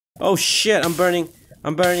Oh shit, I'm burning.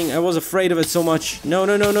 I'm burning. I was afraid of it so much. No,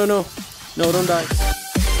 no, no, no, no. No, don't die.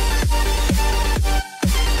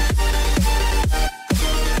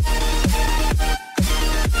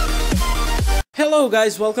 Hello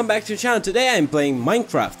guys, welcome back to the channel. Today I'm playing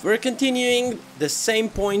Minecraft. We're continuing the same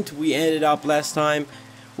point we ended up last time.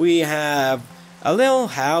 We have a little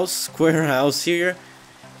house, square house here,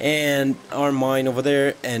 and our mine over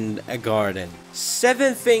there, and a garden.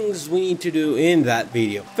 7 things we need to do in that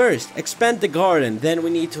video. First, expand the garden. Then we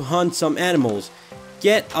need to hunt some animals.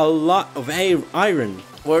 Get a lot of iron.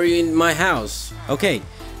 We're in my house. Okay,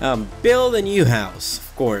 build a new house,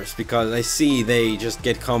 of course, because I see they just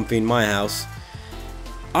get comfy in my house.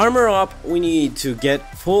 Armor up. We need to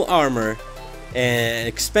get full armor and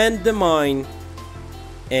expand the mine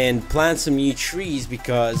and plant some new trees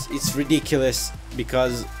because it's ridiculous.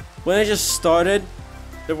 Because when I just started,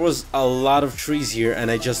 there was a lot of trees here,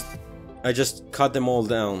 and I just cut them all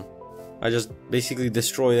down. I just basically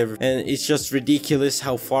destroyed everything, and it's just ridiculous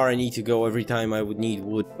how far I need to go every time I would need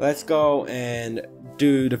wood. Let's go and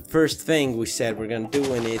do the first thing we said we're gonna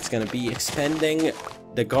do, and it's gonna be expanding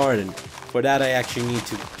the garden. For that I actually need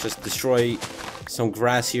to just destroy some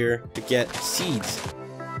grass here to get seeds.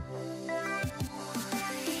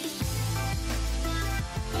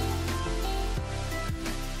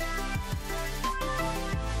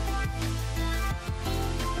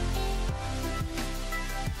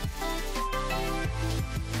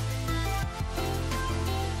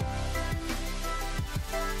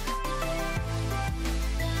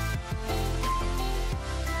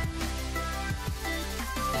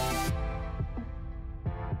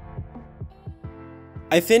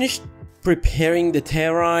 I finished preparing the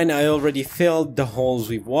terrain. I already filled the holes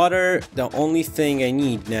with water. The only thing I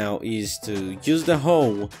need now is to use the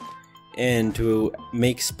hoe and to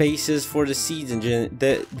make spaces for the seeds, and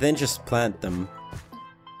then just plant them.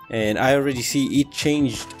 And I already see it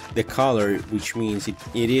changed the color, which means it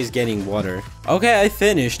is getting water. Okay, I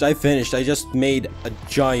finished. I just made a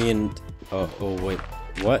giant... Oh wait,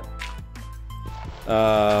 what?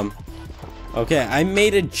 Okay, I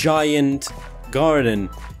made a giant garden,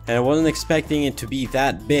 and I wasn't expecting it to be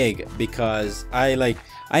that big because I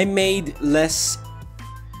made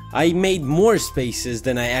more spaces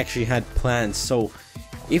than I actually had planned. So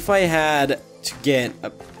if I had to get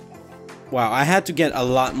I had to get a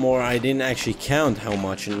lot more. I didn't actually count how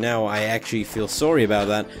much, and now I actually feel sorry about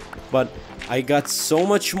that, but I got so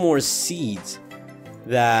much more seeds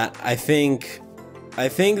that I think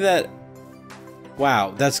that,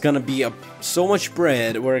 wow, that's gonna be so much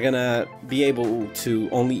bread. We're gonna be able to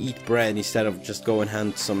only eat bread instead of just go and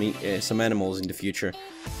hunt some animals in the future.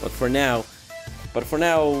 But for now,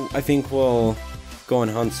 I think we'll go and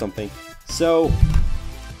hunt something. So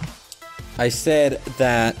I said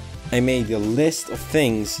that I made a list of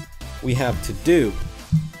things we have to do,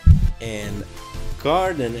 and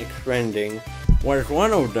garden expanding was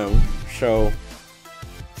one of them. So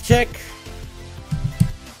check.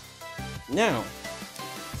 Now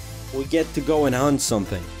we get to go and hunt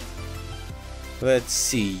something. Let's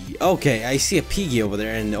see. Okay, I see a piggy over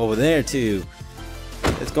there, and over there too.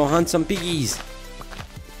 Let's go hunt some piggies.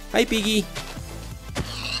 Hi, piggy.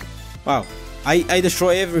 Wow, I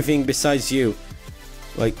destroy everything besides you.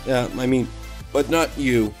 Like, I mean, but not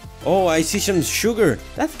you. Oh, I see some sugar.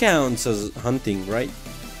 That counts as hunting, right?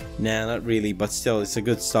 Nah, not really, but still, it's a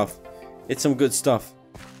good stuff. It's some good stuff.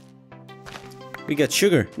 We got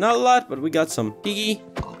sugar. Not a lot, but we got some. Piggy,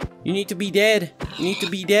 you need to be dead. You need to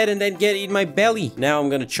be dead and then get in my belly. Now I'm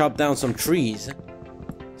gonna chop down some trees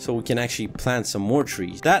so we can actually plant some more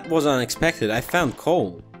trees. That was unexpected. I found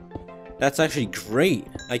coal. That's actually great.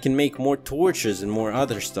 I can make more torches and more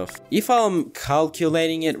other stuff. If I'm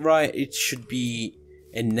calculating it right, it should be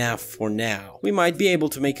enough for now. We might be able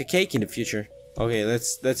to make a cake in the future. Okay,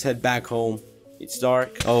 let's head back home. It's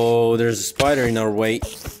dark. Oh, there's a spider in our way.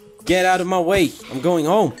 Get out of my way. I'm going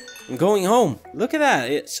home. I'm going home. Look at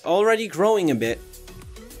that. It's already growing a bit.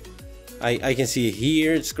 I can see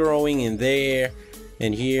here it's growing, and there,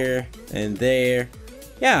 and here, and there.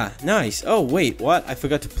 Yeah, nice. Oh, wait, what? I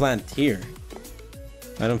forgot to plant here.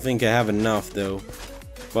 I don't think I have enough, though.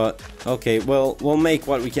 But, okay, well, we'll make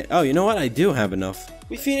what we can. Oh, you know what? I do have enough.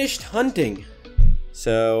 We finished hunting.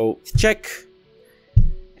 So, check.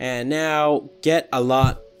 And now, get a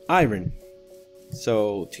lot iron.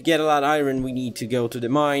 So to get a lot of iron, we need to go to the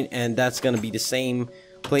mine, and that's gonna be the same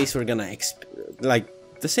place we're gonna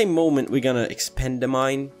the same moment we're gonna expand the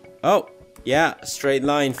mine. Oh yeah, straight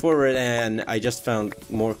line forward, and I just found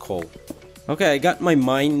more coal. Okay, I got my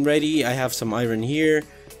mine ready. I have some iron here,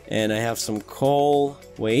 and I have some coal.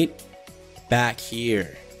 Wait, back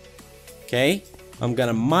here. Okay, I'm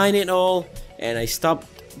gonna mine it all, and I stopped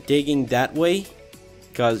digging that way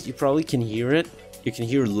because you probably can hear it. You can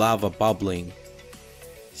hear lava bubbling.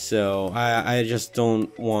 So I just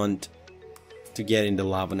don't want to get in the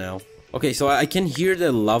lava now. Okay, so I can hear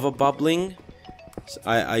the lava bubbling. So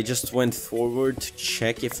I just went forward to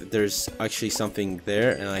check if there's actually something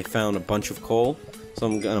there, and I found a bunch of coal. So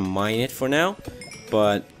I'm gonna mine it for now.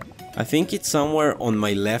 But I think it's somewhere on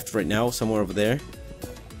my left right now, somewhere over there.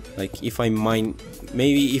 Like if I mine,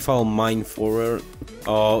 maybe if I'll mine forward.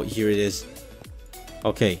 Oh, here it is.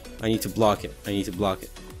 Okay, I need to block it. I need to block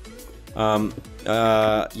it.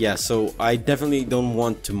 Yeah, so I definitely don't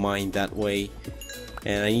want to mine that way.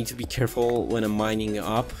 And I need to be careful when I'm mining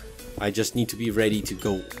up. I just need to be ready to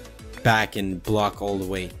go back and block all the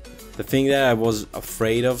way. The thing that I was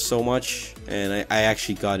afraid of so much, and I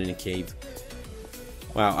actually got in a cave.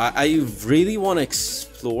 Wow, I really want to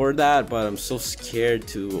explore that, but I'm so scared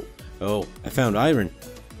to... Oh, I found iron.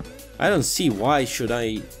 I don't see why should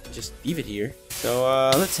I just leave it here. So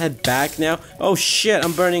let's head back now. Oh shit,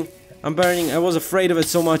 I'm burning. I'm burning. I was afraid of it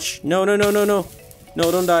so much. No, no, no, no, no.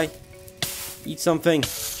 No, don't die. Eat something.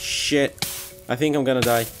 Shit. I think I'm gonna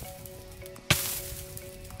die.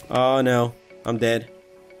 Oh no, I'm dead.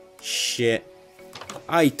 Shit.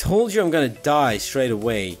 I told you I'm gonna die straight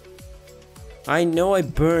away. I know I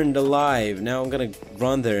burned alive. Now I'm gonna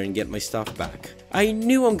run there and get my stuff back. I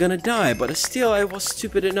knew I'm gonna die, but still I was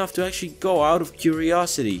stupid enough to actually go out of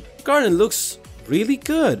curiosity. The garden looks really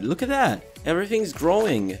good. Look at that. Everything's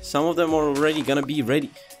growing. Some of them are already gonna be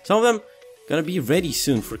ready. Some of them gonna be ready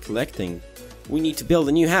soon for collecting. We need to build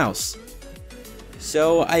a new house.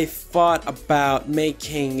 So I thought about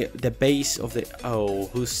making the base of the... Oh,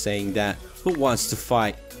 who's saying that? Who wants to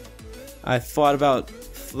fight? I thought about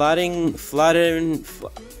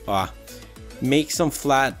make some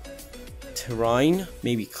flat terrain,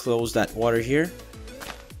 maybe close that water here,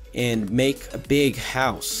 and make a big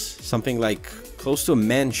house, something like close to a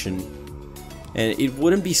mansion, and it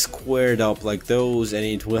wouldn't be squared up like those, and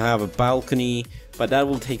it will have a balcony, but that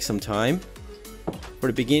will take some time. For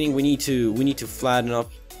the beginning, we need to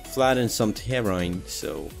flatten some terrain.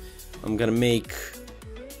 So I'm gonna make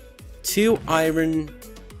 2 iron.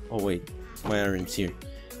 Oh wait, my iron's here.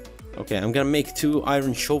 Okay, I'm gonna make 2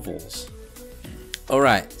 iron shovels.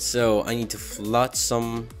 Alright, so I need to flood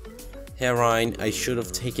some terrain. I should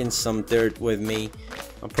have taken some dirt with me.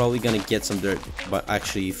 I'm probably gonna get some dirt, but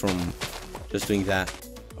actually from just doing that.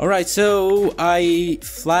 Alright, so I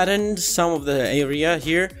flattened some of the area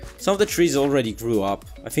here. Some of the trees already grew up.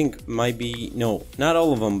 I think might be, no, not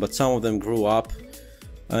all of them, but some of them grew up.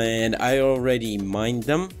 And I already mined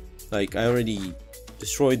them. Like, I already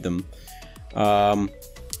destroyed them.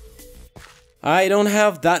 I don't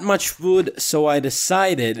have that much wood, so I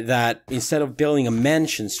decided that instead of building a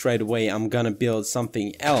mansion straight away, I'm gonna build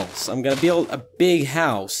something else. I'm gonna build a big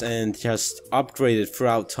house and just upgrade it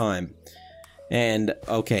throughout time. And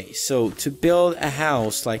okay, so to build a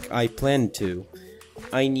house like I planned to,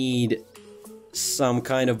 I need some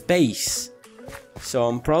kind of base. So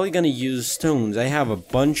I'm probably gonna use stones. I have a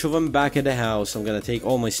bunch of them back at the house. I'm gonna take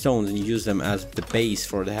all my stones and use them as the base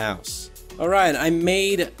for the house. Alright, I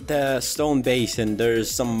made the stone base and there's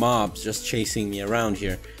some mobs just chasing me around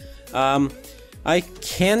here. I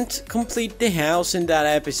can't complete the house in that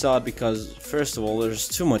episode because first of all there's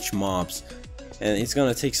too much mobs. And it's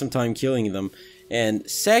gonna take some time killing them. And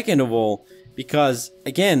second of all, because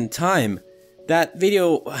again, time. That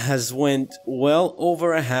video has went well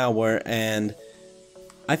over an hour, and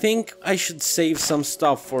I think I should save some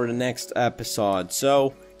stuff for the next episode.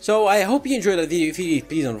 So I hope you enjoyed that video. If you did,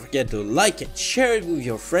 please don't forget to like it, share it with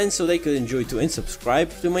your friends so they could enjoy too, and subscribe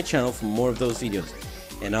to my channel for more of those videos.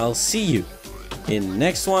 And I'll see you in the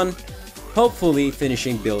next one, hopefully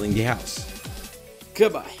finishing building the house.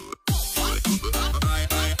 Goodbye.